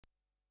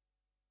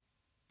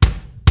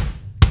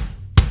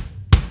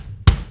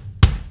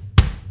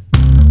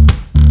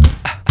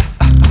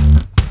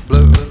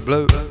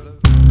blue.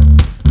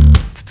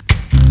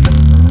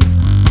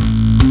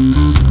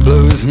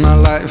 Blue is my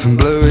life and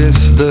blue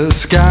is the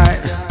sky.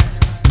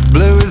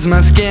 Blue is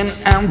my skin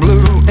and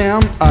blue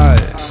am I.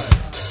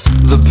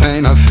 The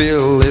pain I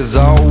feel is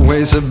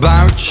always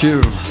about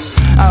you.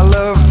 I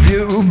love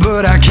you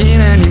but I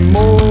can't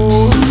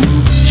anymore.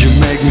 You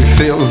make me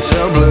feel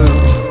so blue.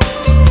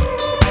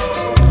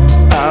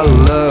 I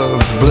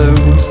love blue.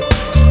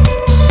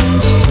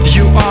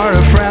 You are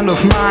a friend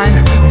of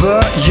mine,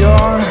 but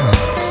you're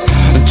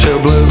too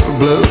blue,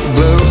 blue,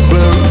 blue,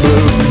 blue,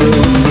 blue,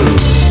 blue, blue.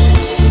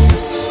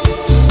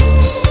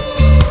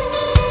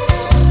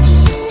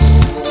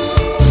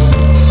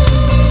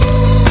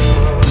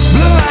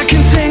 Blue I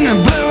can sing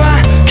and blue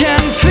I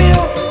can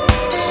feel.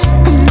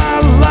 My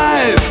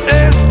life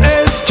is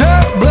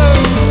too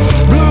blue.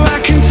 Blue I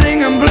can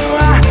sing and blue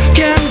I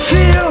can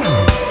feel.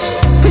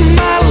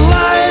 My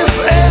life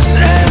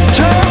is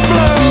too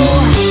blue.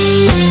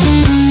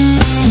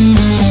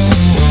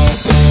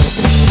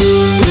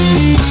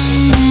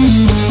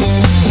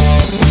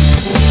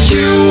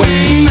 You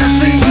ain't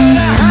nothing but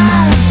a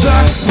hound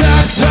dog,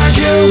 dog, dog,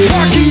 you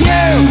fucking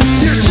you.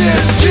 You're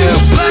just too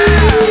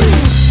black.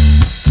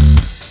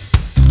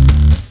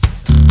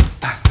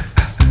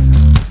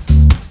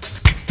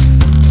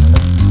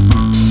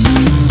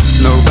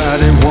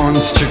 Nobody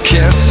wants to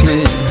kiss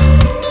me.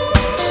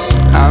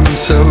 I'm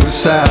so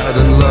sad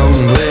and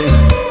lonely.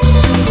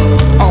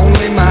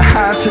 Only my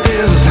heart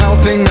is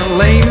helping a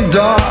lame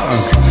dog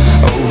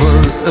over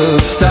a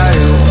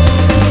stile.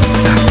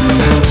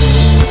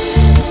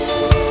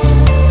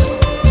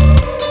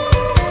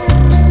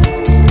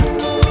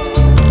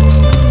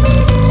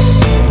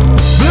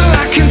 Blue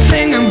I can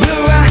sing and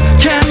blue I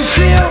can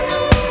feel.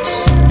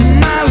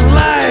 My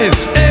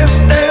life is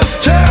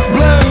too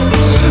blue.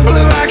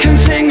 Blue I can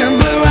sing and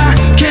blue I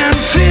can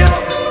feel.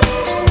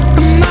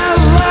 My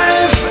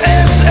life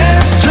is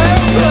too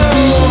blue.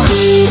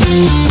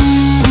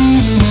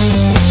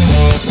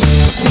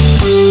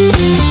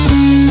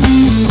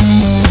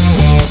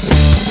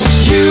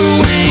 You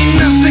ain't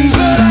nothing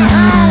but a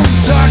hound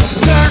dog,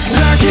 dog,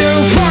 dog, you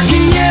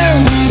fucking you.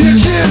 You're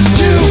just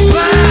too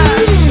blind.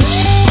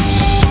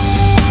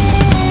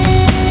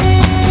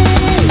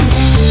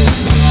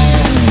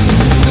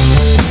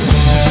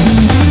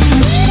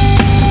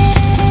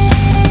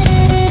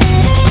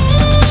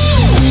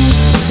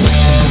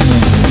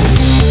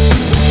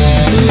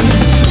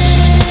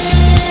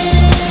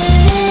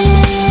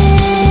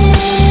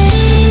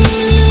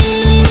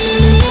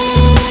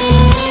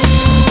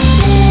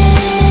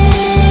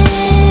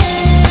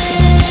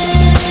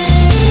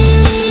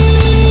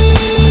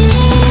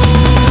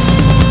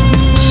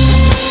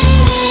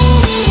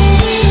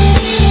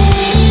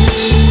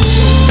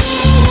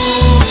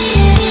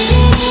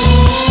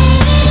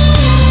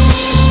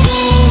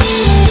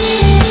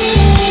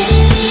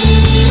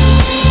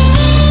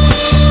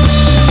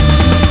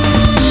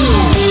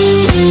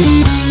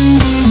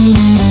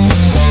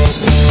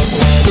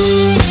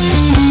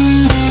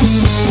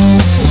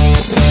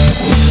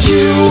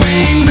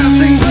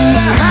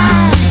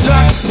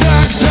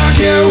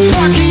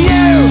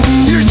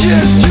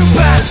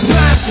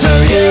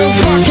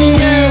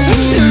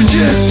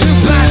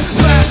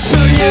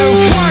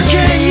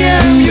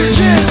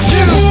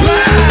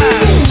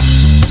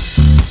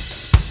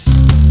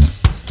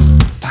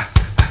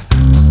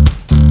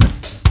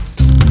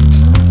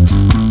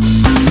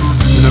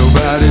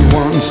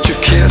 To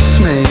kiss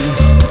me,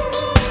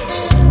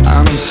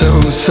 I'm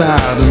so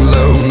sad and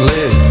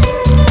lonely.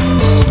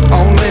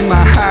 Only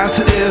my heart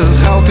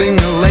is helping